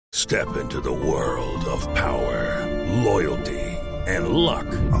Step into the world of power, loyalty, and luck.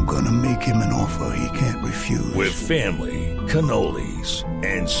 I'm gonna make him an offer he can't refuse. With family, cannolis,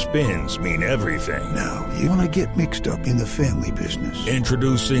 and spins mean everything. Now, you wanna get mixed up in the family business.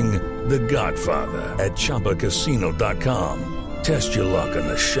 Introducing The Godfather at ChumbaCasino.com. Test your luck in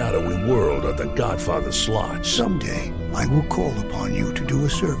the shadowy world of The Godfather slot. Someday, I will call upon you to do a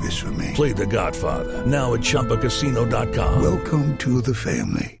service for me. Play The Godfather now at ChumbaCasino.com. Welcome to the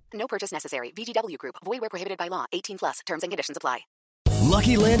family. No purchase necessary. VGW Group. Void where prohibited by law. 18 plus. Terms and conditions apply.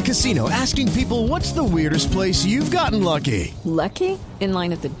 Lucky Land Casino, asking people, what's the weirdest place you've gotten lucky? Lucky? In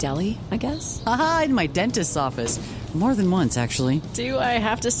line at the deli, I guess? Aha, in my dentist's office. More than once, actually. Do I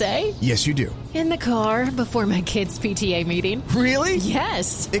have to say? Yes, you do. In the car before my kids' PTA meeting. Really?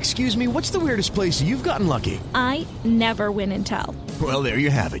 Yes. Excuse me, what's the weirdest place you've gotten lucky? I never win and tell. Well, there you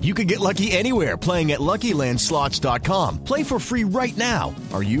have it. You can get lucky anywhere, playing at LuckyLandSlots.com. Play for free right now.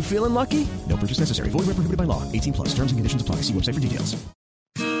 Are you feeling lucky? No purchase necessary. Void where prohibited by law. 18 plus. Terms and conditions apply. See website for details.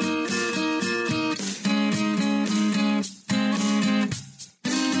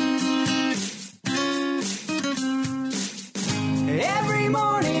 Every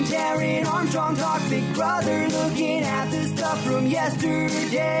morning, Taryn Armstrong talks Big Brother, looking at the stuff from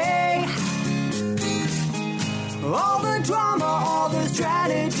yesterday. All the drama, all the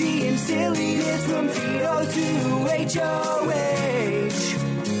strategy and silliness from Tito to HOH.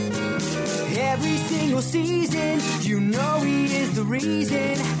 Every single season, you know he is the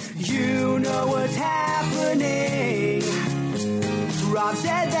reason. You know what's happening. Rob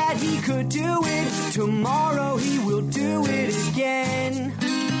said that he could do it. Tomorrow he will do it again.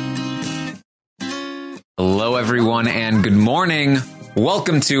 Hello, everyone, and good morning.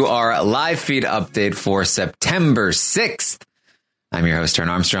 Welcome to our live feed update for September 6th. I'm your host, Taryn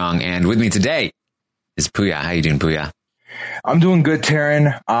Armstrong, and with me today is Puya. How you doing, Puya? I'm doing good,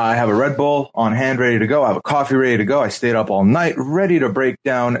 Taryn. I have a Red Bull on hand ready to go. I have a coffee ready to go. I stayed up all night ready to break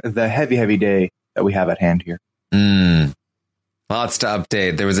down the heavy day that we have at hand here. Lots to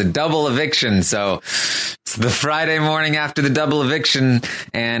update. There was a double eviction, so it's the Friday morning after the double eviction,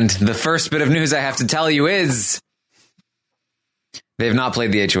 and the first bit of news I have to tell you is they've not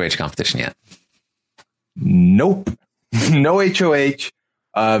played the HOH competition yet. Nope. No HOH.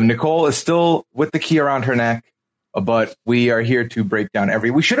 Nicole is still with the key around her neck, but we are here to break down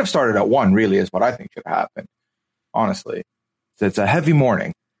we should have started at 1, really, is what I think should happen. Honestly. So it's a heavy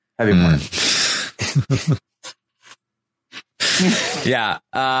morning. Yeah.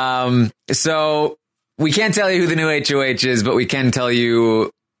 So we can't tell you who the new HOH is, but we can tell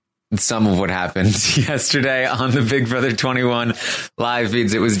you some of what happened yesterday on the Big Brother 21 live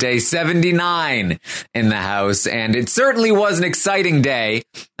feeds. It was day 79 in the house, and it certainly was an exciting day.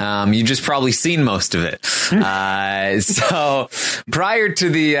 You just probably seen most of it. So prior to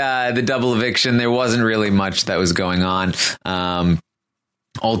the double eviction, there wasn't really much that was going on.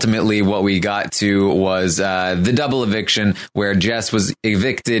 Ultimately, what we got to was the double eviction where Jess was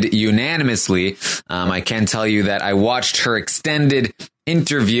evicted unanimously. I can tell you that I watched her extended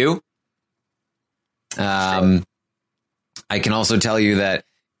interview. I can also tell you that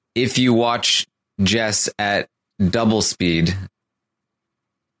if you watch Jess at double speed,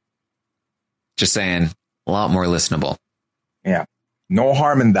 just saying, a lot more listenable. Yeah, no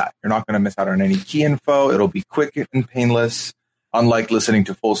harm in that. You're not going to miss out on any key info. It'll be quick and painless. Unlike listening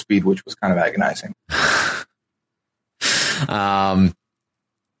to full speed, which was kind of agonizing.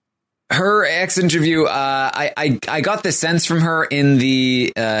 Her ex interview, I got the sense from her in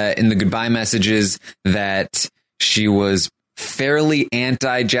the goodbye messages that she was fairly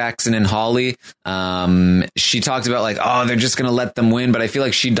anti Jackson and Holly. She talked about like, oh, they're just going to let them win. But I feel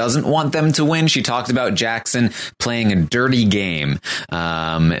like she doesn't want them to win. She talked about Jackson playing a dirty game.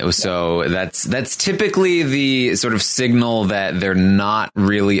 So that's typically the sort of signal that they're not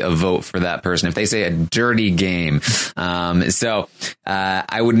really a vote for that person. If they say a dirty game. So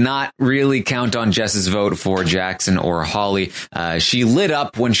I would not really count on Jess's vote for Jackson or Holly. She lit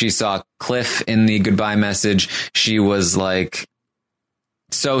up when she saw Cliff in the goodbye message. She was like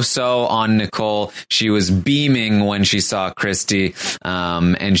so on Nicole. She was beaming when she saw Christy,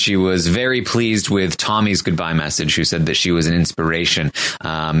 and she was very pleased with Tommy's goodbye message, who said that she was an inspiration.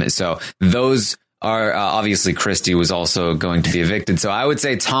 So those are obviously Christy was also going to be evicted. So I would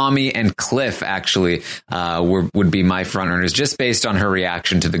say Tommy and Cliff actually would be my front runners, just based on her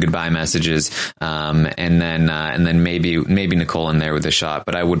reaction to the goodbye messages. And then maybe Nicole in there with a shot,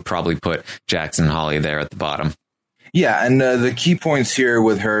 but I would probably put Jackson and Holly there at the bottom. Yeah, and the key points here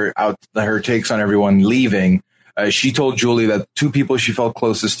with her takes on everyone leaving, she told Julie that two people she felt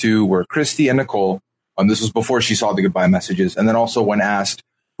closest to were Christy and Nicole. This was before she saw the goodbye messages. And then also when asked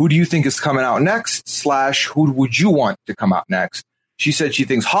who do you think is coming out next? / who would you want to come out next? She said she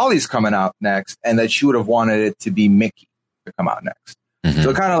thinks Holly's coming out next and that she would have wanted it to be Mickey to come out next. Mm-hmm.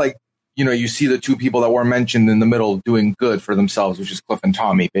 So kind of like, you see the two people that were mentioned in the middle doing good for themselves, which is Cliff and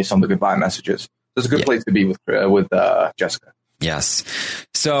Tommy, based on the goodbye messages. So it's a good place to be with Jessica. Yes.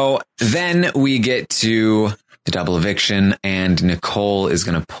 So then we get to the double eviction, and Nicole is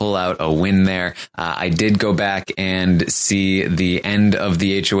going to pull out a win there. I did go back and see the end of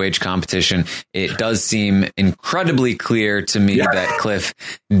the HOH competition. It does seem incredibly clear to me that Cliff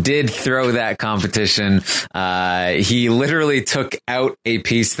did throw that competition. He literally took out a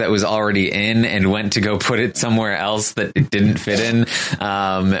piece that was already in and went to go put it somewhere else that it didn't fit in.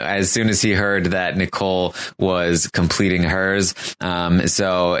 As soon as he heard that Nicole was completing hers.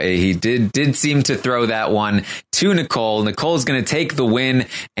 So he did seem to throw that one to Nicole. Nicole's going to take the win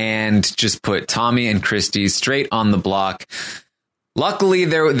and just put Tommy and Christy straight on the block. Luckily,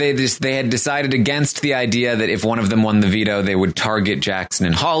 they had decided against the idea that if one of them won the veto, they would target Jackson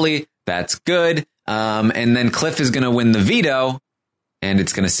and Holly. That's good. And then Cliff is going to win the veto, and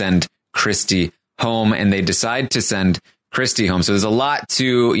it's going to send Christy home. And they decide to send Christy home. So there's a lot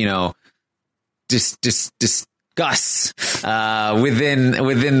to, discuss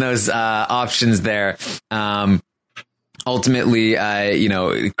within those options there. Ultimately,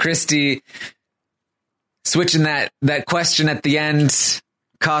 Christy switching that question at the end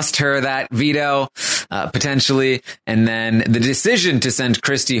cost her that veto, potentially. And then the decision to send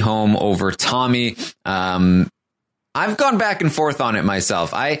Christy home over Tommy. I've gone back and forth on it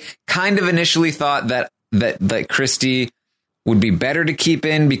myself. I kind of initially thought that Christy would be better to keep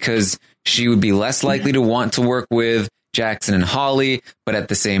in because she would be less likely to want to work with Jackson and Holly. But at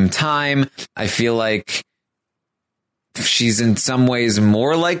the same time, I feel like she's in some ways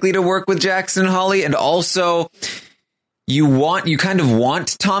more likely to work with Jackson and Holly. And also, you kind of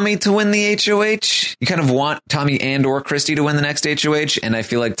want Tommy to win the HOH. You kind of want Tommy and or Christy to win the next HOH. And I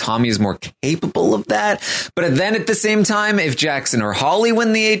feel like Tommy is more capable of that. But then at the same time, if Jackson or Holly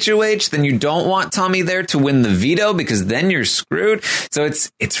win the HOH, then you don't want Tommy there to win the veto because then you're screwed. So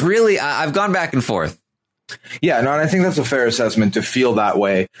it's really, I've gone back and forth. Yeah, no, and I think that's a fair assessment to feel that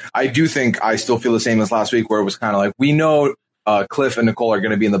way. I do think I still feel the same as last week, where it was kind of like, we know Cliff and Nicole are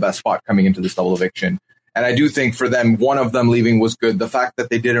going to be in the best spot coming into this double eviction. And I do think for them, one of them leaving was good. The fact that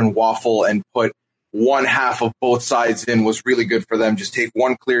they didn't waffle and put one half of both sides in was really good for them. Just take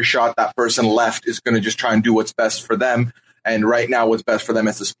one clear shot. That person left is going to just try and do what's best for them. And right now, what's best for them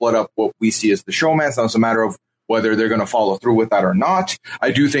is to split up what we see as the showmance. Now it's a matter of whether they're going to follow through with that or not.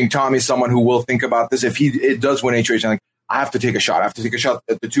 I do think Tommy's someone who will think about this. If it does win HOH, I'm like, I have to take a shot. I have to take a shot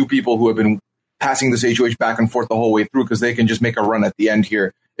at the two people who have been passing this HOH back and forth the whole way through, because they can just make a run at the end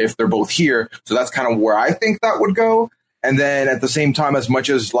here if they're both here. So that's kind of where I think that would go. And then at the same time, as much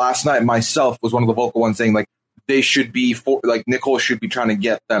as last night myself was one of the vocal ones saying like they should be Nicole should be trying to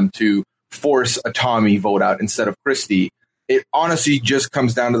get them to force a Tommy vote out instead of Christy. It honestly just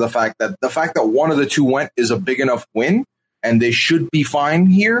comes down to the fact that one of the two went is a big enough win, and they should be fine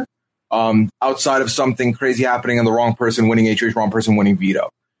here. Outside of something crazy happening and the wrong person winning HOH, wrong person winning veto.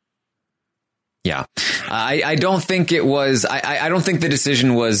 Yeah, I don't think it was. I don't think the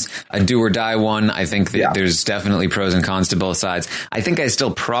decision was a do or die one. I think that there's definitely pros and cons to both sides. I think I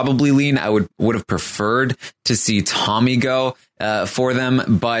still probably lean. I would have preferred to see Tommy go for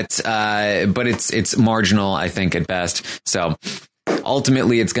them, but it's marginal, I think, at best. So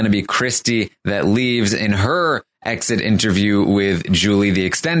ultimately, it's going to be Christy that leaves in her exit interview with Julie, the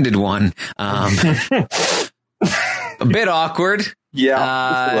extended one. A bit awkward.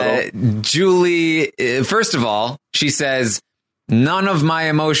 Yeah. Julie, first of all, she says, none of my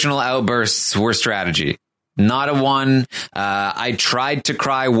emotional outbursts were strategy. Not a one. I tried to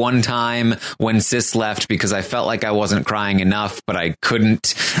cry one time when Sis left because I felt like I wasn't crying enough, but I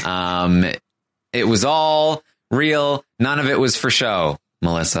couldn't. It was all real. None of it was for show,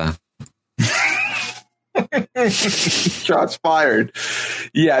 Melissa. Shots fired.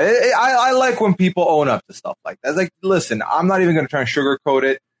 Yeah, I like when people own up to stuff like that. It's like, listen, I'm not even going to try and sugarcoat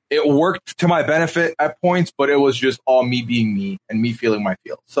it. It worked to my benefit at points, but it was just all me being me and me feeling my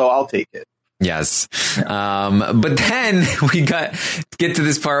feels. So I'll take it. Yes. But then we get to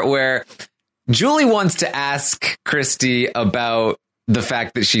this part where Julie wants to ask Christy about the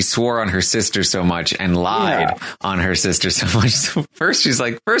fact that she swore on her sister so much and lied on her sister so much. So first she's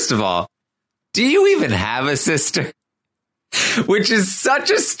like, first of all, do you even have a sister? Which is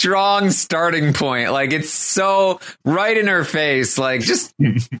such a strong starting point. Like, it's so right in her face. Like, just,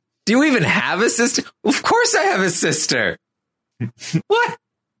 do you even have a sister? Of course I have a sister. What?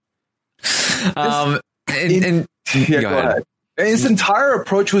 Go ahead. And his entire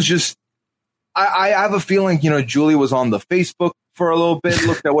approach was just, I have a feeling, Julie was on the Facebook for a little bit,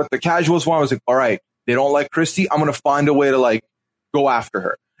 looked at what the casuals want. I was like, all right, they don't like Christy. I'm going to find a way to like go after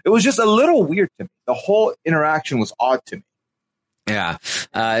her. It was just a little weird to me. The whole interaction was odd to me. Yeah.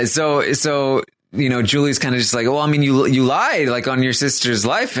 So Julie's kind of just like, well, I mean, you lied like on your sister's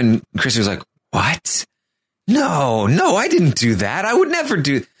life. And Christy was like, what? No, I didn't do that. I would never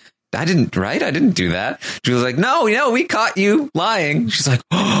do. I didn't do that. Julie's like, no, we caught you lying. She's like,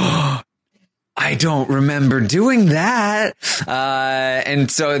 oh, I don't remember doing that.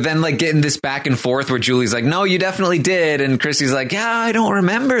 And so then like getting this back and forth where Julie's like, no, you definitely did. And Christy's like, yeah, I don't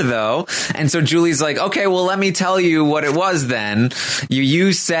remember though. And so Julie's like, okay, well, let me tell you what it was then.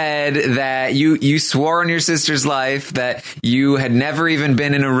 You said that you swore on your sister's life that you had never even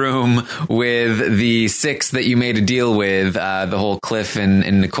been in a room with the 6 that you made a deal with, the whole Cliff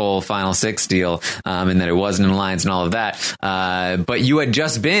and Nicole final 6 deal, and that it wasn't an alliance and all of that. But you had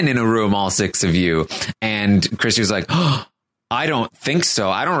just been in a room, all 6 of you. And Christy was like, oh, I don't think so.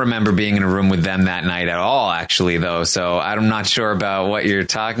 I don't remember being in a room with them that night at all, actually, though. So I'm not sure about what you're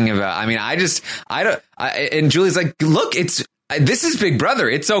talking about. I mean, and Julie's like, look, this is Big Brother.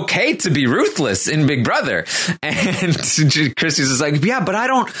 It's okay to be ruthless in Big Brother. And Christy's just like, yeah, but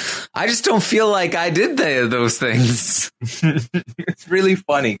I just don't feel like I did those things. It's really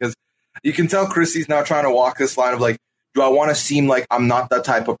funny because you can tell Christy's now trying to walk this line of like, do I want to seem like I'm not that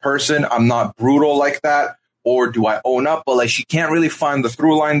type of person? I'm not brutal like that. Or do I own up? But like, she can't really find the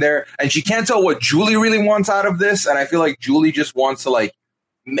through line there. And she can't tell what Julie really wants out of this. And I feel like Julie just wants to like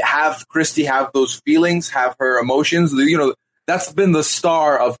have Christy have those feelings, have her emotions. That's been the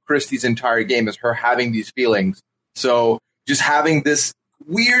star of Christy's entire game, is her having these feelings. So just having this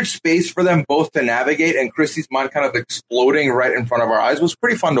weird space for them both to navigate and Christy's mind kind of exploding right in front of our eyes was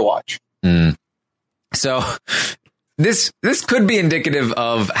pretty fun to watch. So this could be indicative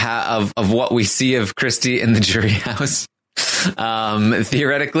of what we see of Christy in the jury house,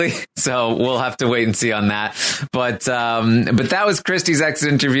 theoretically. So we'll have to wait and see on that. But that was Christy's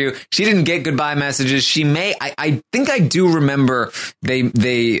exit interview. She didn't get goodbye messages. She may. I think I do remember they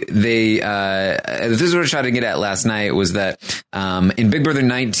this is what I tried to get at last night, was that in Big Brother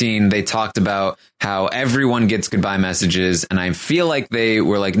 19 they talked about how everyone gets goodbye messages, and I feel like they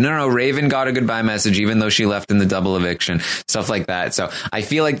were like, no, Raven got a goodbye message even though she left in the double eviction, stuff like that. So I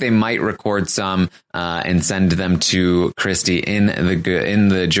feel like they might record some and send them to Christy in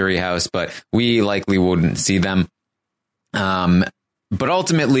the jury house, but we likely wouldn't see them. But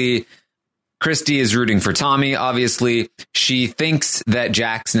ultimately, Christy is rooting for Tommy. Obviously, she thinks that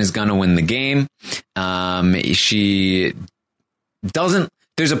Jackson is going to win the game. She doesn't.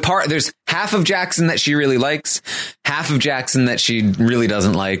 There's half of Jackson that she really likes, half of Jackson that she really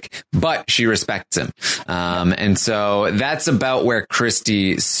doesn't like, but she respects him. And so that's about where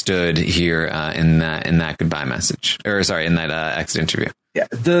Christy stood here in that goodbye message, or sorry, in that exit interview. Yeah,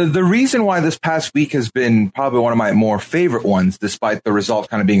 the reason why this past week has been probably one of my more favorite ones, despite the result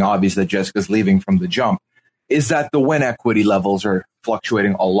kind of being obvious that Jessica's leaving from the jump, is that the win equity levels are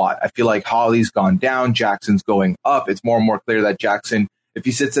fluctuating a lot. I feel like Holly's gone down, Jackson's going up. It's more and more clear that Jackson, if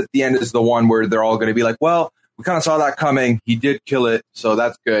he sits at the end, is the one where they're all going to be like, well, we kind of saw that coming. He did kill it, so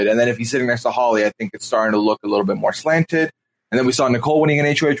that's good. And then if he's sitting next to Holly, I think it's starting to look a little bit more slanted. And then we saw Nicole winning an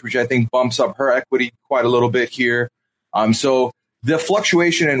HOH, which I think bumps up her equity quite a little bit here. So the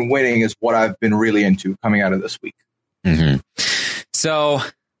fluctuation in winning is what I've been really into coming out of this week. Mm-hmm. So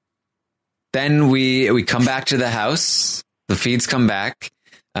then we come back to the house. The feeds come back.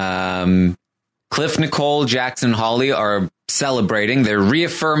 Cliff, Nicole, Jackson, Holly are celebrating. They're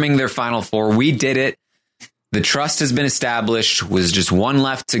reaffirming their Final Four. We did it. The trust has been established. Was just one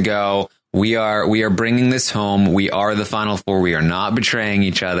left to go. We are bringing this home. We are the Final Four. We are not betraying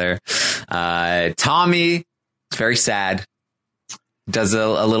each other. Tommy is very sad. Does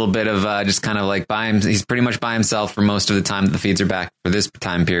a little bit of just kind of like he's pretty much by himself for most of the time that the feeds are back for this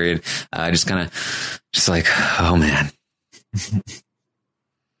time period. Just like, oh man.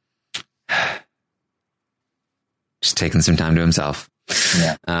 Just taking some time to himself.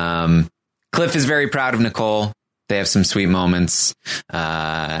 Yeah. Cliff is very proud of Nicole. They have some sweet moments.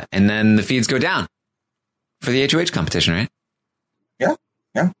 And then the feeds go down for the HOH competition, right? Yeah.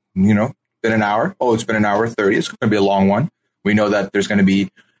 Yeah. Been an hour. Oh, it's been an hour 30. It's going to be a long one. We know that there's going to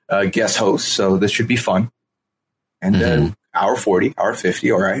be guest hosts, so this should be fun. And hour 40, hour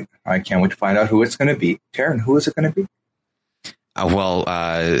 50. All right. I can't wait to find out who it's going to be. Taryn, who is it going to be?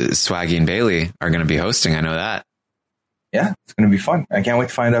 Swaggy and Bailey are going to be hosting. I know that. Yeah, it's going to be fun. I can't wait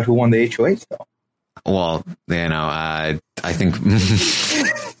to find out who won the HOH, though. Well, I think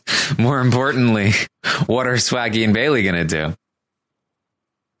more importantly, what are Swaggy and Bailey going to do?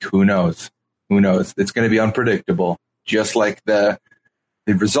 Who knows? It's going to be unpredictable, just like the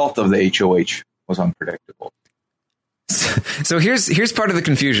result of the HOH was unpredictable. So here's part of the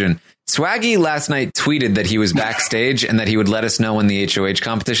confusion. Swaggy last night tweeted that he was backstage and that he would let us know when the HOH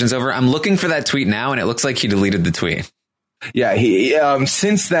competition's over. I'm looking for that tweet now, and it looks like he deleted the tweet. Yeah, he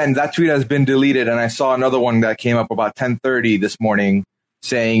since then that tweet has been deleted, and I saw another one that came up about 10:30 this morning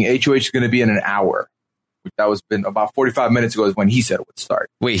saying HOH is going to be in an hour. That was been about 45 minutes ago is when he said it would start.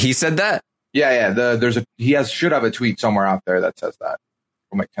 Wait, he said that? Yeah. He should have a tweet somewhere out there that says that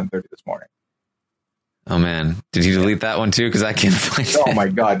from like 10:30 this morning. Oh man, did he delete that one too? Because I can't find it. Oh my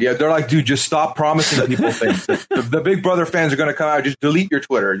god, yeah, they're like, dude, just stop promising people things. The Big Brother fans are going to come out. Just delete your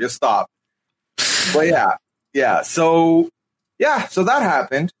Twitter. Just stop. But yeah. So that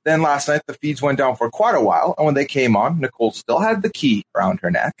happened. Then last night the feeds went down for quite a while, and when they came on, Nicole still had the key around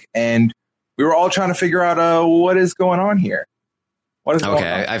her neck, and we were all trying to figure out what is going on here. What is going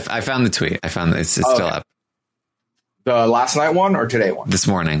on? I found the tweet. I found it's still up. The last night one or today one? This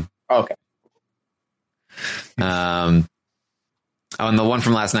morning. Okay. And the one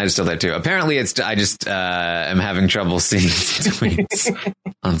from last night is still there too. Apparently I just am having trouble seeing tweets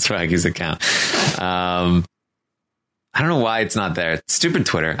on Swaggy's account. I don't know why it's not there. Stupid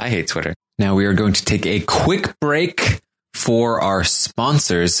Twitter. I hate Twitter. Now we are going to take a quick break for our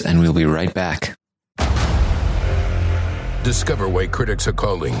sponsors, and we'll be right back. Discover why critics are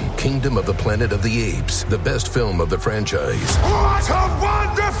calling Kingdom of the Planet of the Apes the best film of the franchise. What a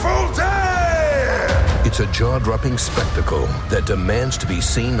wonderful day! It's a jaw-dropping spectacle that demands to be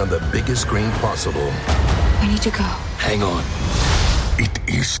seen on the biggest screen possible. We need to go. Hang on. It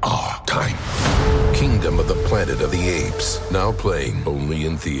is our time. Kingdom of the Planet of the Apes. Now playing only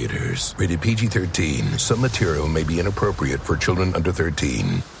in theaters. Rated PG-13. Some material may be inappropriate for children under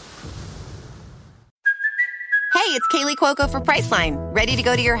 13. Hey, it's Kaylee Cuoco for Priceline. Ready to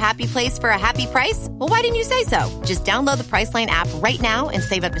go to your happy place for a happy price? Well, why didn't you say so? Just download the Priceline app right now and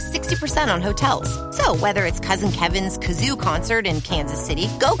save up to 60% on hotels. So whether it's Cousin Kevin's Kazoo Concert in Kansas City,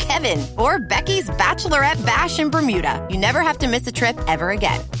 go Kevin, or Becky's Bachelorette Bash in Bermuda, you never have to miss a trip ever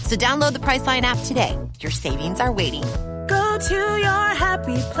again. So download the Priceline app today. Your savings are waiting. Go to your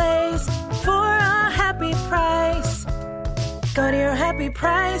happy place for a happy price. Go to your happy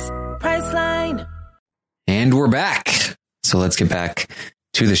price, Priceline. And we're back. So let's get back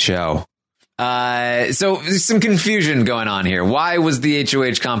to the show. So there's some confusion going on here. Why was the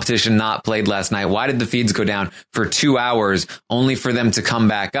HOH competition not played last night? Why did the feeds go down for 2 hours only for them to come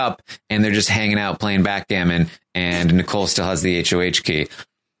back up and they're just hanging out playing backgammon and Nicole still has the HOH key?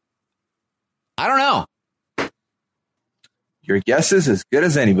 I don't know. Your guess is as good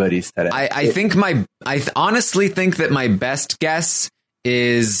as anybody's today. I honestly think that my best guess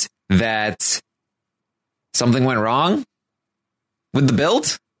is that something went wrong with the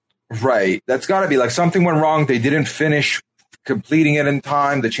build? Right. That's got to be like something went wrong. They didn't finish completing it in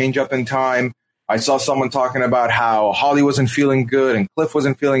time, the change up in time. I saw someone talking about how Holly wasn't feeling good and Cliff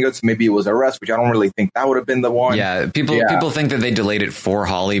wasn't feeling good. So maybe it was a rest, which I don't really think that would have been the one. Yeah. People think that they delayed it for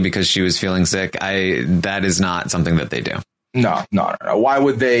Holly because she was feeling sick. That is not something that they do. No. Why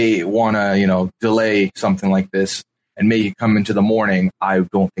would they want to, delay something like this and make it come into the morning? I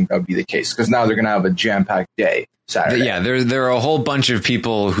don't think that would be the case because now they're going to have a jam-packed day Saturday. Yeah, there are a whole bunch of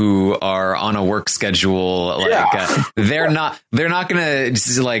people who are on a work schedule. They're not going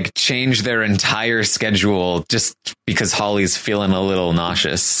to change their entire schedule just because Holly's feeling a little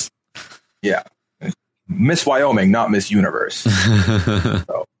nauseous. Yeah, Miss Wyoming, not Miss Universe.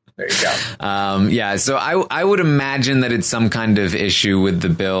 So. There you go. So I would imagine that it's some kind of issue with the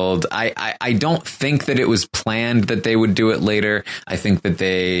build. I don't think that it was planned that they would do it later. I think that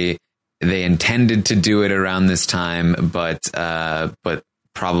they intended to do it around this time, but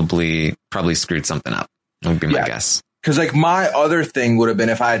probably screwed something up. That would be my guess. Because my other thing would have been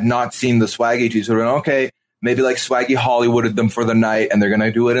if I had not seen the Swaggy tweets, would have been okay. Maybe Swaggy Hollywooded them for the night, and they're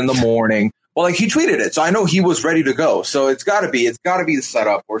gonna do it in the morning. Well, he tweeted it, so I know he was ready to go. So it's got to be the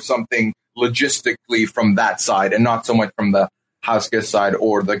setup or something logistically from that side, and not so much from the house guest side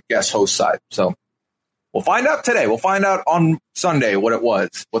or the guest host side. So we'll find out today. We'll find out on Sunday what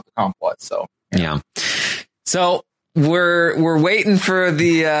the comp was. So yeah. So we're waiting for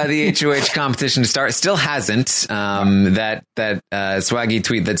the HOH competition to start. It still hasn't. That Swaggy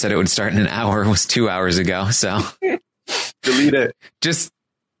tweet that said it would start in an hour was 2 hours ago. So delete it. Just.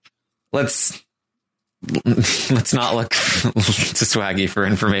 Let's not look to Swaggy for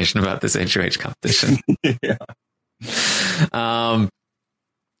information about this HOH competition. Yeah.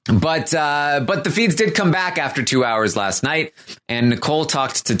 But the feeds did come back after 2 hours last night, and Nicole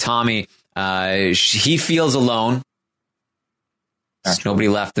talked to Tommy. He feels alone. There's nobody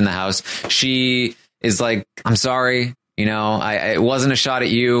left in the house. She is like, I'm sorry. You know, it wasn't a shot at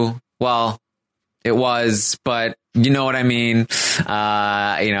you. Well, it was, but you know what I mean?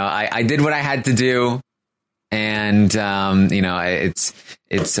 I did what I had to do. And,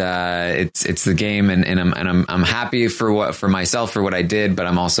 it's the game and I'm happy for myself for what I did, but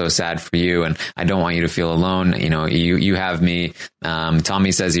I'm also sad for you. And I don't want you to feel alone. You know, you have me.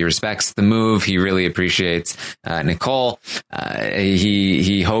 Tommy says he respects the move. He really appreciates, Nicole.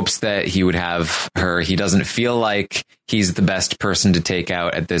 He hopes that he would have her. He doesn't feel like he's the best person to take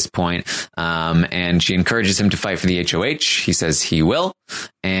out at this point. And she encourages him to fight for the HOH. He says he will,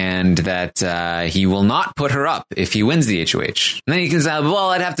 and that he will not put her up if he wins the HOH. And then he can say, well,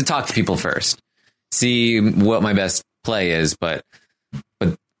 I'd have to talk to people first, see what my best play is. But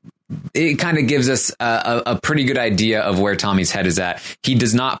it kind of gives us a pretty good idea of where Tommy's head is at. He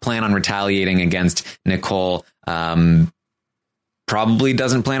does not plan on retaliating against Nicole. Probably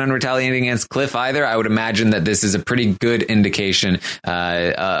doesn't plan on retaliating against Cliff either. I would imagine that this is a pretty good indication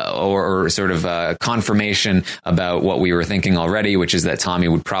or sort of confirmation about what we were thinking already, which is that Tommy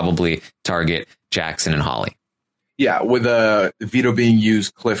would probably target Jackson and Holly. Yeah, with a veto being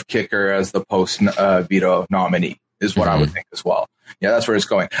used, Cliff Kicker as the post veto nominee is what I would think as well. Yeah, that's where it's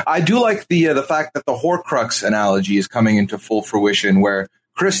going. I do like the fact that the Horcrux analogy is coming into full fruition, where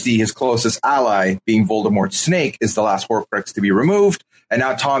Christie, his closest ally, being Voldemort's snake, is the last Horcrux to be removed, and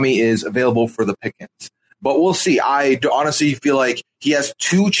now Tommy is available for the pickings. But we'll see. I honestly feel like he has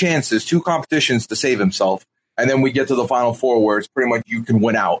two competitions to save himself, and then we get to the final four where it's pretty much you can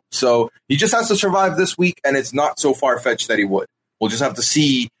win out. So he just has to survive this week, and it's not so far-fetched that he would. We'll just have to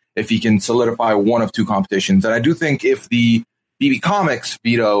see if he can solidify one of two competitions. And I do think if the BB Comics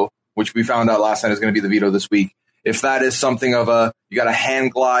veto, which we found out last night is going to be the veto this week, if that is something of you got a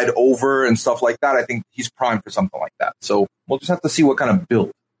hand glide over and stuff like that, I think he's primed for something like that. So we'll just have to see what kind of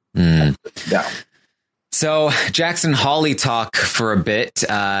build. Yeah. So Jackson Holly talk for a bit.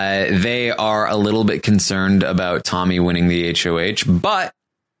 They are a little bit concerned about Tommy winning the HOH, but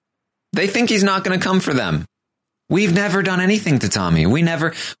they think he's not going to come for them. We've never done anything to Tommy. We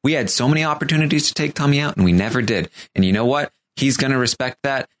had so many opportunities to take Tommy out and we never did. And you know what? He's going to respect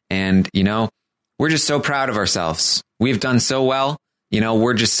that. And, we're just so proud of ourselves. We've done so well.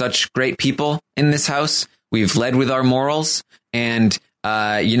 We're just such great people in this house. We've led with our morals. And,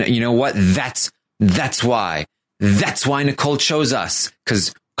 you know what? That's why Nicole chose us.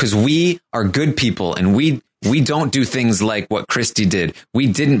 Cause we are good people and we don't do things like what Christy did. We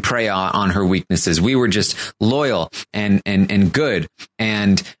didn't prey on her weaknesses. We were just loyal and good.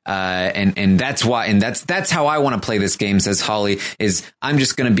 And that's why, and that's how I want to play this game, says Holly, is I'm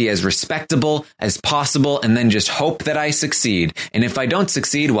just going to be as respectable as possible and then just hope that I succeed. And if I don't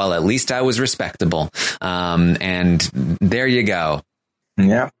succeed, well, at least I was respectable. And there you go.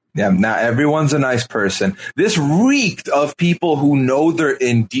 Yeah. Yeah, now everyone's a nice person. This reeked of people who know they're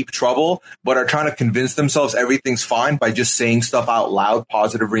in deep trouble, but are trying to convince themselves everything's fine by just saying stuff out loud,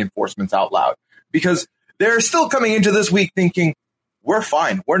 positive reinforcements out loud. Because they're still coming into this week thinking, we're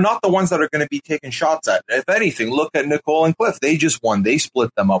fine. We're not the ones that are going to be taking shots at. If anything, look at Nicole and Cliff. They just won. They split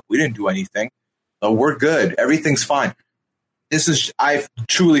them up. We didn't do anything. So we're good. Everything's fine. I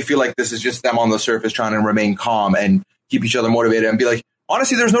truly feel like this is just them on the surface trying to remain calm and keep each other motivated and be like,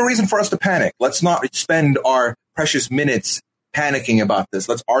 honestly, there's no reason for us to panic. Let's not spend our precious minutes panicking about this.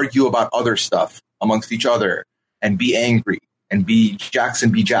 Let's argue about other stuff amongst each other and be angry and be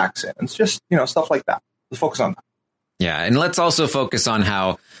Jackson. It's just, stuff like that. Let's focus on that. Yeah. And let's also focus on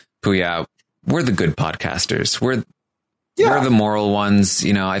how, Puya, we're the good podcasters. We're the moral ones.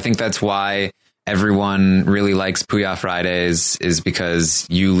 I think that's why everyone really likes Puya Fridays, is because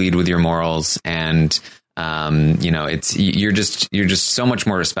you lead with your morals and you're just so much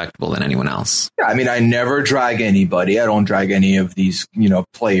more respectable than anyone else. Yeah, I mean, I never drag anybody. I don't drag any of these,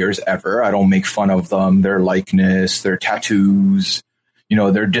 players ever. I don't make fun of them, their likeness, their tattoos,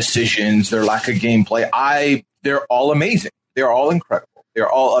 their decisions, their lack of gameplay. They're all amazing. They're all incredible.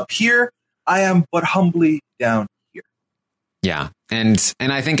 They're all up here. I am but humbly down here. Yeah. And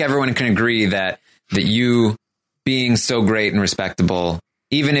I think everyone can agree that you being so great and respectable,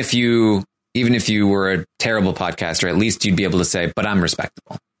 even if you were a terrible podcaster, at least you'd be able to say, but I'm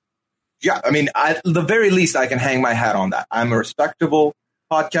respectable. Yeah, I mean, at the very least, I can hang my hat on that. I'm a respectable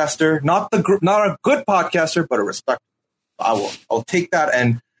podcaster, not a good podcaster, but a respectable. I'll take that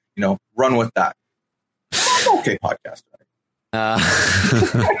and, run with that. I'm okay podcaster.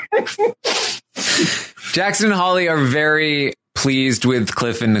 Jackson and Holly are very pleased with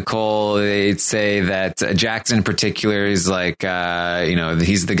Cliff and Nicole. They'd say that Jackson in particular is like,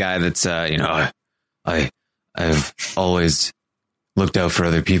 he's the guy that's, I've always looked out for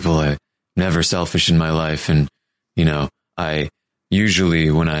other people. I'm never selfish in my life. And, you know, I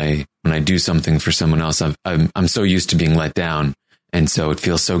usually when I do something for someone else, I'm so used to being let down. And so it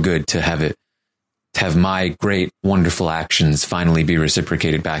feels so good to have my great, wonderful actions finally be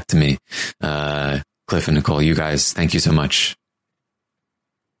reciprocated back to me. Cliff and Nicole, you guys, thank you so much.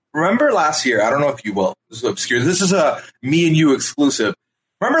 Remember last year, I don't know if you will, this is obscure. This is a me and you exclusive.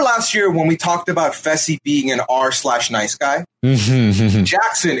 Remember last year when we talked about Fessy being an R/nice guy?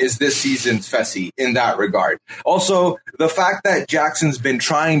 Jackson is this season's Fessy in that regard. Also, the fact that Jackson's been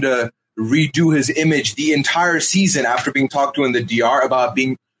trying to redo his image the entire season after being talked to in the DR about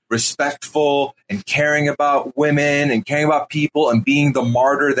being respectful and caring about women and caring about people and being the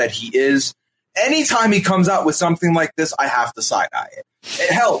martyr that he is. Anytime he comes out with something like this, I have to side-eye it.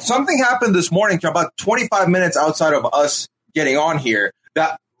 Hell, something happened this morning about 25 minutes outside of us getting on here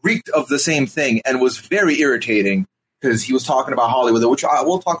that reeked of the same thing and was very irritating because he was talking about Hollywood, which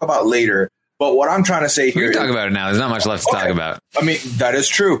we'll talk about later. But what I'm trying to say here... We can talk about it now. There's not much left to talk about. I mean, that is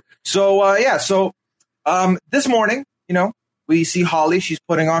true. So, this morning, you know, we see Holly. She's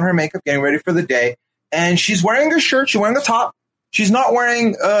putting on her makeup, getting ready for the day. And she's wearing a shirt. She's wearing a top. She's not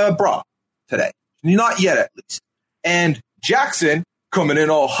wearing a bra today. Not yet, at least. And Jackson coming in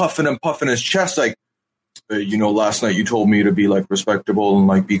all huffing and puffing his chest like, last night you told me to be like respectable and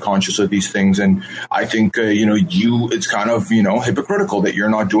like be conscious of these things. And I think, it's kind of, hypocritical that you're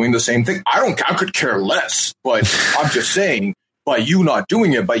not doing the same thing. I could care less, but I'm just saying by you not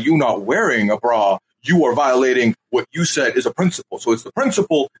doing it, by you not wearing a bra, you are violating what you said is a principle. So it's the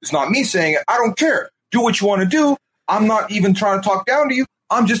principle. It's not me saying it. I don't care. Do what you want to do. I'm not even trying to talk down to you.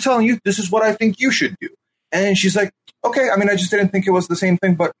 I'm just telling you, this is what I think you should do. And she's like, okay, I mean, I just didn't think it was the same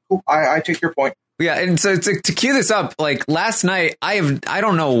thing, but cool, I take your point. Yeah, and so to cue this up, like last night, I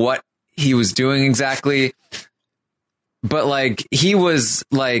don't know what he was doing exactly, but like he was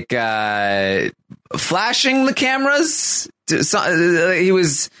like flashing the cameras.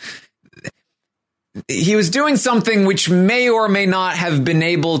 He was doing something which may or may not have been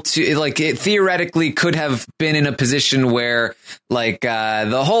able to, like, it theoretically could have been in a position where, like,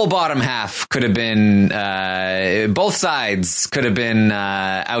 the whole bottom half could have been, both sides could have been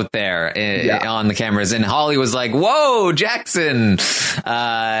out there on the cameras. And Holly was like, "Whoa, Jackson,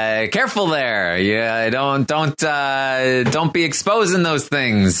 careful there. Yeah, don't be exposing those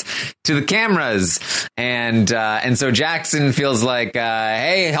things to the cameras." And so Jackson feels like,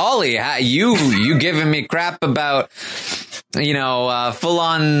 "Hey, Holly, you giving me crap about, full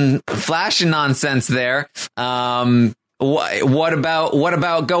on flashing nonsense there. What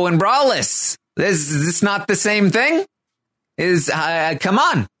about going braless? Is this not the same thing? Come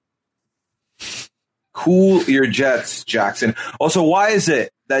on. Cool your jets, Jackson. Also, why is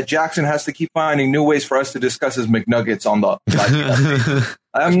it that Jackson has to keep finding new ways for us to discuss his McNuggets on the live?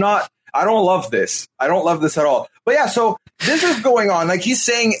 I don't love this. I don't love this at all. But yeah, so this is going on. Like, he's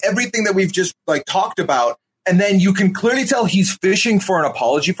saying everything that we've just like talked about. And then you can clearly tell he's fishing for an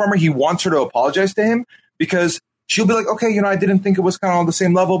apology from her. He wants her to apologize to him because she'll be like, okay, I didn't think it was kind of on the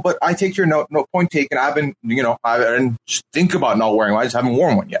same level, but I take your note, no point taken. I've been, I didn't think about not wearing one. I just haven't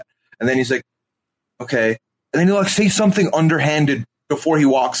worn one yet. And then he's like, okay. And then he'll like say something underhanded before he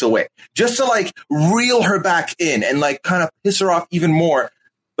walks away, just to like reel her back in and like kind of piss her off even more.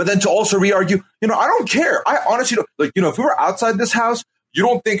 But then to also re-argue, I don't care. I honestly don't. Like, if we were outside this house, you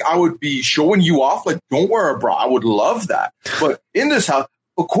don't think I would be showing you off? Like, don't wear a bra. I would love that. But in this house,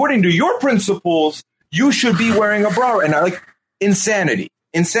 according to your principles, you should be wearing a bra. And I like insanity.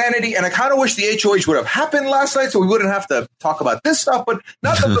 And I kind of wish the HOH would have happened last night so we wouldn't have to talk about this stuff. But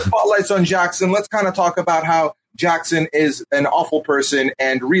not that the spotlight's on Jackson. Let's kind of talk about how Jackson is an awful person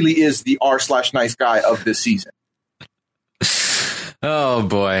and really is the R/nice guy of this season. Oh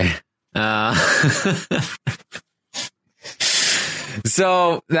boy.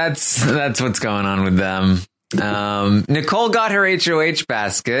 So that's what's going on with them. Nicole got her HOH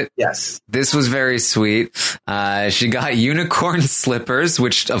basket. Yes. This was very sweet. She got unicorn slippers,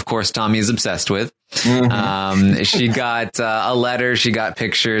 which of course Tommy is obsessed with. Mm-hmm. She got a letter. She got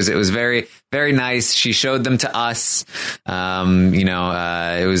pictures. It was very, very nice. She showed them to us.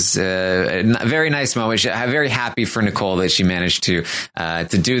 It was a very nice moment. I'm very happy for Nicole that she managed to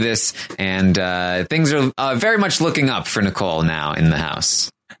do this. And things are very much looking up for Nicole now in the house.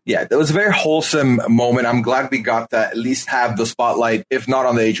 Yeah, it was a very wholesome moment. I'm glad we got to at least have the spotlight, if not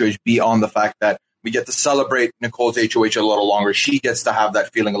on the HOH, be on the fact that we get to celebrate Nicole's HOH a little longer. She gets to have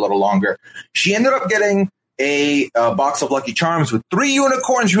that feeling a little longer. She ended up getting a box of Lucky Charms with 3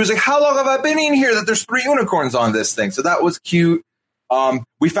 unicorns. She was like, how long have I been in here that there's 3 unicorns on this thing? So that was cute.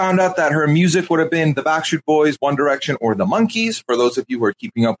 We found out that her music would have been the Backstreet Boys, One Direction, or the Monkees, for those of you who are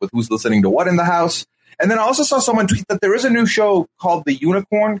keeping up with who's listening to what in the house. And then I also saw someone tweet that there is a new show called The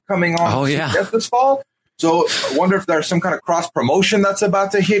Unicorn coming on this fall. So I wonder if there's some kind of cross promotion that's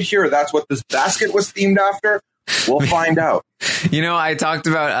about to hit here. Or that's what this basket was themed after. We'll find out. You know, I talked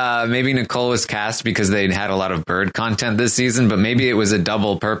about maybe Nicole was cast because they'd had a lot of bird content this season, but maybe it was a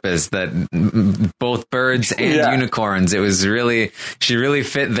double purpose that both birds and unicorns. It was she really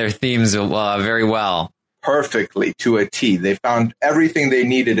fit their themes very well. Perfectly to a T. They found everything they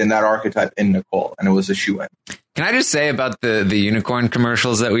needed in that archetype in Nicole, and it was a shoe-in. Can I just say about the unicorn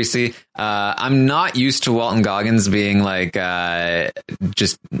commercials that we see? I'm not used to Walton Goggins being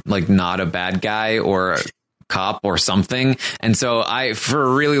just not a bad guy or cop or something. And so for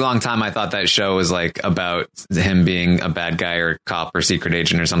a really long time, I thought that show was about him being a bad guy or cop or secret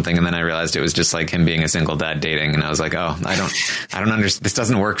agent or something. And then I realized it was just him being a single dad dating. And I was like, oh, I don't understand. This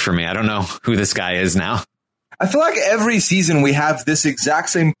doesn't work for me. I don't know who this guy is now. I feel like every season we have this exact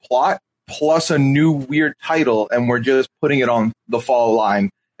same plot plus a new weird title, and we're just putting it on the fall line,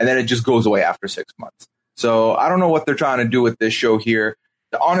 and then it just goes away after 6 months. So I don't know what they're trying to do with this show here.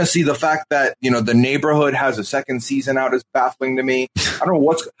 Honestly, the fact that, The Neighborhood has a second season out is baffling to me. I don't know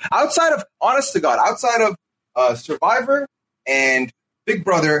what's outside of Survivor and Big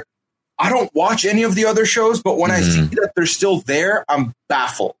Brother. I don't watch any of the other shows, but when I see that they're still there, I'm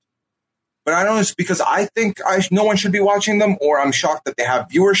baffled. But I don't know, it's because I think no one should be watching them, or I'm shocked that they have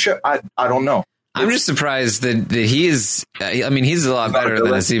viewership. I don't know. I'm just surprised that he is. I mean, he's a lot better than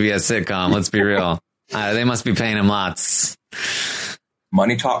a CBS sitcom. Let's be real. They must be paying him lots.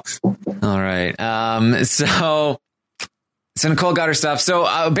 Money talks. All right. So Nicole got her stuff.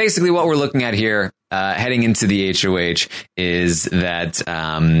 So basically what we're looking at here, heading into the HOH, is that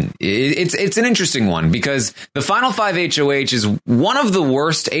it's an interesting one, because the Final 5 HOH is one of the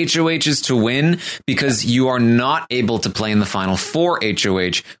worst HOHs to win, because you are not able to play in the Final 4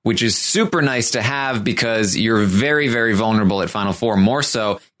 HOH, which is super nice to have because you're very, very vulnerable at Final 4, more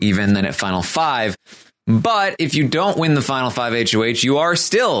so even than at Final 5. But if you don't win the Final 5 HOH, you are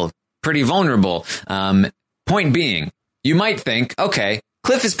still pretty vulnerable. Point being, you might think, okay,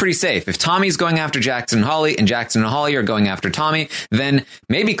 Cliff is pretty safe. If Tommy's going after Jackson and Holly, and Jackson and Holly are going after Tommy, then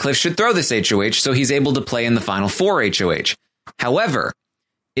maybe Cliff should throw this HOH so he's able to play in the Final 4 HOH. However,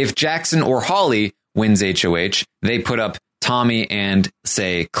 if Jackson or Holly wins HOH, they put up Tommy and,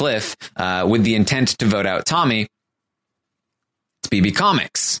 say, Cliff, with the intent to vote out Tommy. It's BB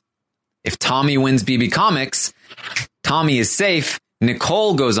Comics. If Tommy wins BB Comics, Tommy is safe.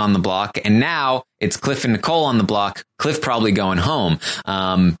 Nicole goes on the block, and now it's Cliff and Nicole on the block. Cliff probably going home.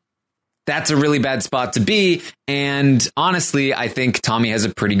 That's a really bad spot to be. And honestly, I think Tommy has a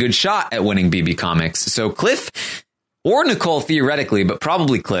pretty good shot at winning BB Comics. So Cliff or Nicole, theoretically, but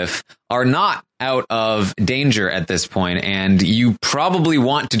probably Cliff, are not out of danger at this point, and you probably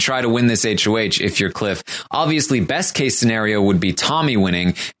want to try to win this HOH if you're Cliff. Obviously, best case scenario would be Tommy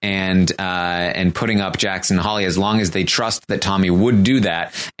winning and putting up Jackson and Holly, as long as they trust that Tommy would do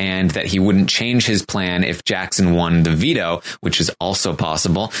that and that he wouldn't change his plan if Jackson won the veto, which is also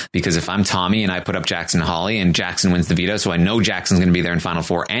possible, because if I'm Tommy and I put up Jackson and Holly and Jackson wins the veto, so I know Jackson's going to be there in Final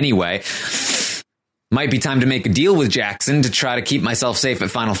 4 anyway, might be time to make a deal with Jackson to try to keep myself safe at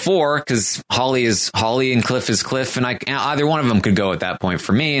Final 4, because Holly is Holly and Cliff is Cliff, and either one of them could go at that point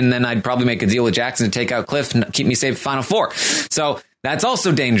for me, and then I'd probably make a deal with Jackson to take out Cliff and keep me safe at Final 4. So that's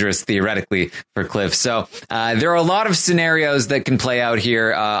also dangerous, theoretically, for Cliff. So there are a lot of scenarios that can play out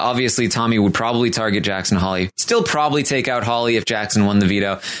here. Obviously, Tommy would probably target Jackson and Holly. Still probably take out Holly if Jackson won the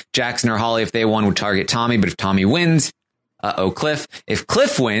veto. Jackson or Holly, if they won, would target Tommy, but if Tommy wins, Cliff. If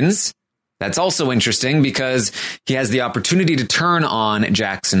Cliff wins, that's also interesting because he has the opportunity to turn on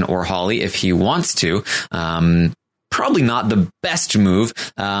Jackson or Holly if he wants to. Probably not the best move,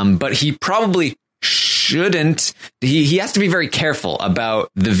 but he probably shouldn't. He has to be very careful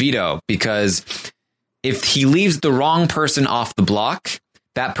about the veto, because if he leaves the wrong person off the block,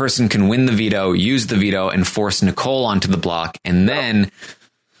 that person can win the veto, use the veto, and force Nicole onto the block, and then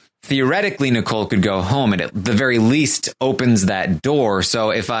theoretically, Nicole could go home. It at the very least opens that door. So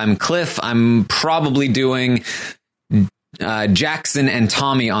if I'm Cliff, I'm probably doing Jackson and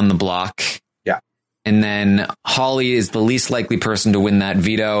Tommy on the block. Yeah. And then Holly is the least likely person to win that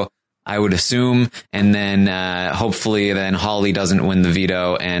veto, I would assume. And then hopefully then Holly doesn't win the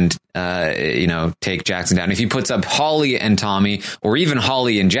veto and, take Jackson down. If he puts up Holly and Tommy, or even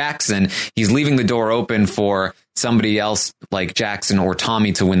Holly and Jackson, he's leaving the door open for somebody else like Jackson or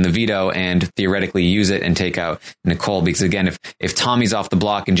Tommy to win the veto and theoretically use it and take out Nicole. Because again, if Tommy's off the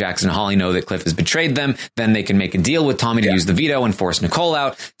block and Jackson and Holly know that Cliff has betrayed them, then they can make a deal with Tommy to use the veto and force Nicole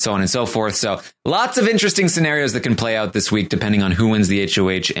out, so on and so forth. So lots of interesting scenarios that can play out this week, depending on who wins the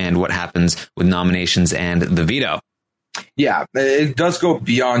HOH and what happens with nominations and the veto. Yeah, it does go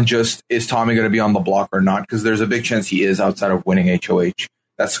beyond just, is Tommy going to be on the block or not? Because there's a big chance he is outside of winning HOH.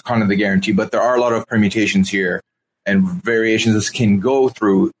 That's kind of the guarantee. But there are a lot of permutations here and variations this can go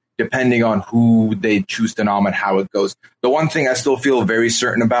through depending on who they choose to nominate, how it goes. The one thing I still feel very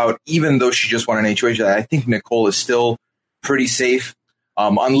certain about, even though she just won an HOH, I think Nicole is still pretty safe.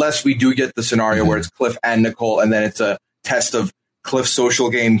 Unless we do get the scenario where it's Cliff and Nicole, and then it's a test of Cliff's social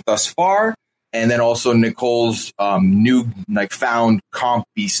game thus far, and then also Nicole's new found comp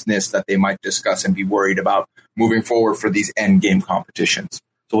beastness that they might discuss and be worried about moving forward for these end game competitions.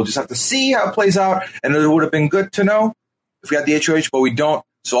 So we'll just have to see how it plays out, and it would have been good to know if we had the HOH, but we don't.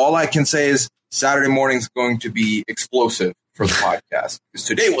 So all I can say is Saturday morning is going to be explosive for the podcast, because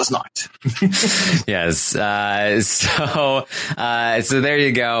today was not. Yes. So there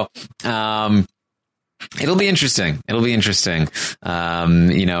you go. It'll be interesting. It's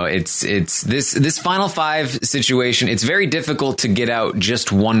this Final Five situation. It's very difficult to get out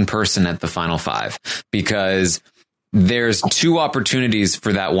just one person at the Final Five because there's two opportunities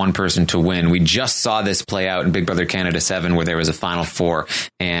for that one person to win. We just saw this play out in Big Brother Canada 7, where there was a Final Four,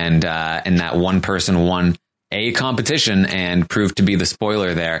 and that one person won a competition and proved to be the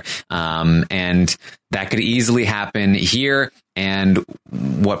spoiler there. And that could easily happen here. And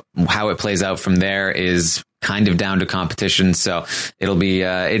how it plays out from there is kind of down to competition. So it'll be,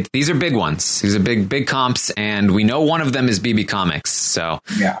 these are big ones. These are big comps. And we know one of them is BB Comics. So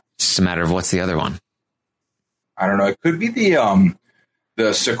yeah, it's just a matter of what's the other one. I don't know. It could be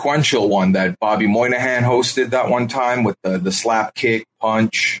the sequential one that Bobby Moynihan hosted that one time with the slap kick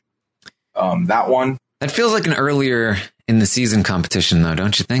punch. That one. That feels like an earlier in the season competition, though,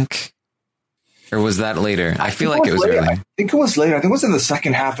 don't you think? Or was that later? I feel like it was earlier. I think it was later. I think it was in the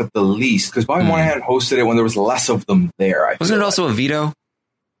second half at the least, because Bobby Moynihan hosted it when there was less of them there. Wasn't it also a veto?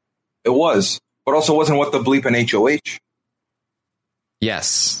 It was, but also wasn't what the bleep in HOH.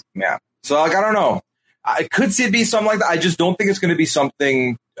 Yes. Yeah. So I don't know. I could see it be something like that. I just don't think it's going to be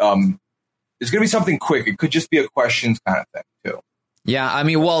something. It's going to be something quick. It could just be a questions kind of thing too. Yeah, I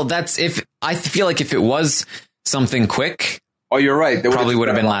mean, well, I feel like if it was something quick. Oh, you're right. Probably would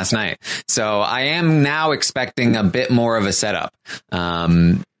have been last night. So I am now expecting a bit more of a setup,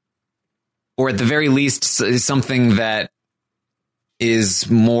 or at the very least, something that is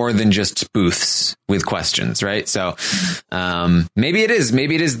more than just booths with questions, right? So maybe it is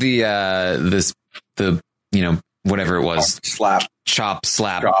the whatever it was, chop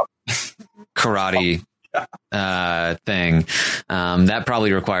slap karate thing that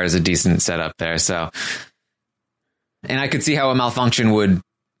probably requires a decent setup there. So, and I could see how a malfunction would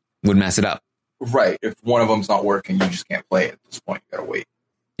mess it up. Right. If one of them's not working, you just can't play it at this point. You gotta wait.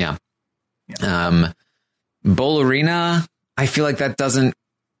 Yeah. Bowl Arena, I feel like that doesn't.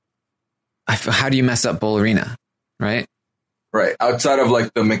 How do you mess up Bowl Arena? Right. Right. Outside of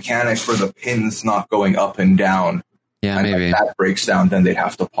like the mechanic for the pins not going up and down. Yeah, and maybe that breaks down, then they'd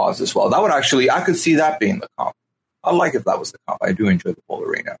have to pause as well. That would actually, I could see that being the comp. I like if that was the comp. I do enjoy the Bowl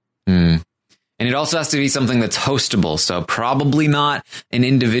Arena. And it also has to be something that's hostable. So probably not an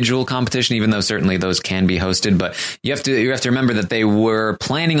individual competition, even though certainly those can be hosted. But you have to remember that they were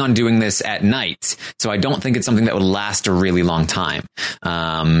planning on doing this at night. So I don't think it's something that would last a really long time.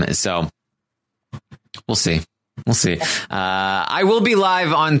 So we'll see. I will be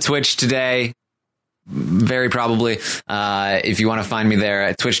live on Twitch today. Very probably. If you want to find me there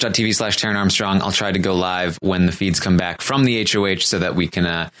at twitch.tv/Taran Armstrong, I'll try to go live when the feeds come back from the HOH so that we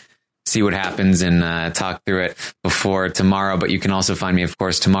can see what happens and talk through it before tomorrow. But you can also find me, of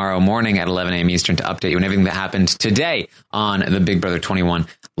course, tomorrow morning at 11 a.m. Eastern to update you on everything that happened today on the Big Brother 21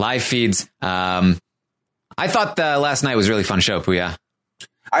 live feeds. I thought last night was a really fun show, Puya.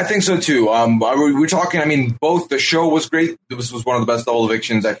 I think so too. We're talking, I mean, both the show was great. This was one of the best double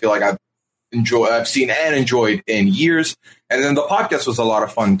evictions I feel like I've seen and enjoyed in years. And then the podcast was a lot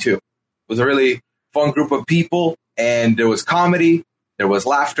of fun too. It was a really fun group of people, and there was comedy, there was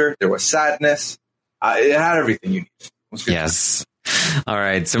laughter, there was sadness. It had everything you need. Yes. All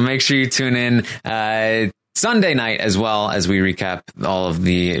right. So make sure you tune in Sunday night as well as we recap all of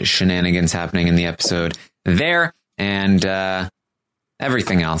the shenanigans happening in the episode there and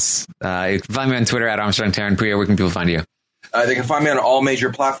everything else. You can find me on Twitter at Armstrong Taran. Puya, where can people find you? They can find me on all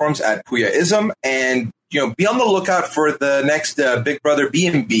major platforms at Puyaism, and be on the lookout for the next Big Brother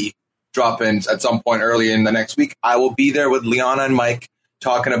B&B drop-ins at some point early in the next week. I will be there with Liana and Mike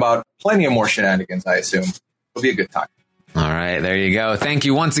talking about plenty of more shenanigans, I assume. It'll be a good time. All right, there you go. Thank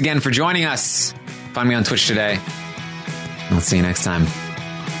you once again for joining us. Find me on Twitch today. I'll see you next time.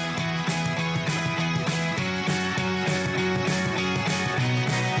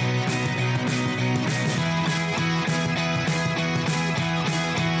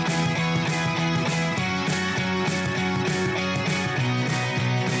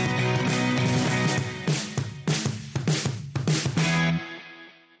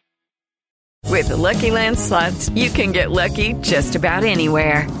 With the Lucky Land Slots, you can get lucky just about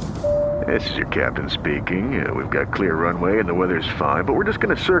anywhere. This is your captain speaking. We've got clear runway and the weather's fine, but we're just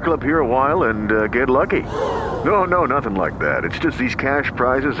going to circle up here a while and get lucky. No, nothing like that. It's just these cash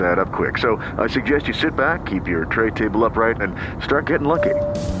prizes add up quick. So I suggest you sit back, keep your tray table upright, and start getting lucky.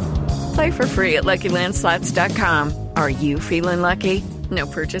 Play for free at LuckyLandSlots.com. Are you feeling lucky? No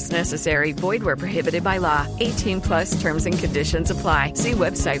purchase necessary. Void where prohibited by law. 18+ terms and conditions apply. See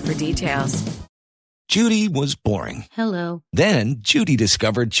website for details. Judy was boring. Hello. Then Judy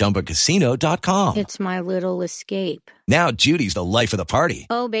discovered ChumbaCasino.com. It's my little escape. Now Judy's the life of the party.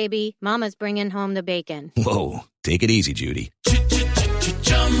 Oh, baby, mama's bringing home the bacon. Whoa, take it easy, Judy.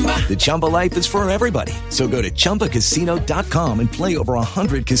 The Chumba life is for everybody. So go to ChumbaCasino.com and play over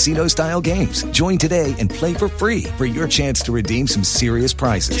 100 casino-style games. Join today and play for free for your chance to redeem some serious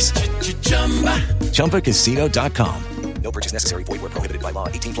prizes. ChumbaCasino.com. No purchase necessary. Void where prohibited by law.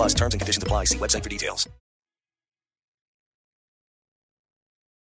 18+ terms and conditions apply. See website for details.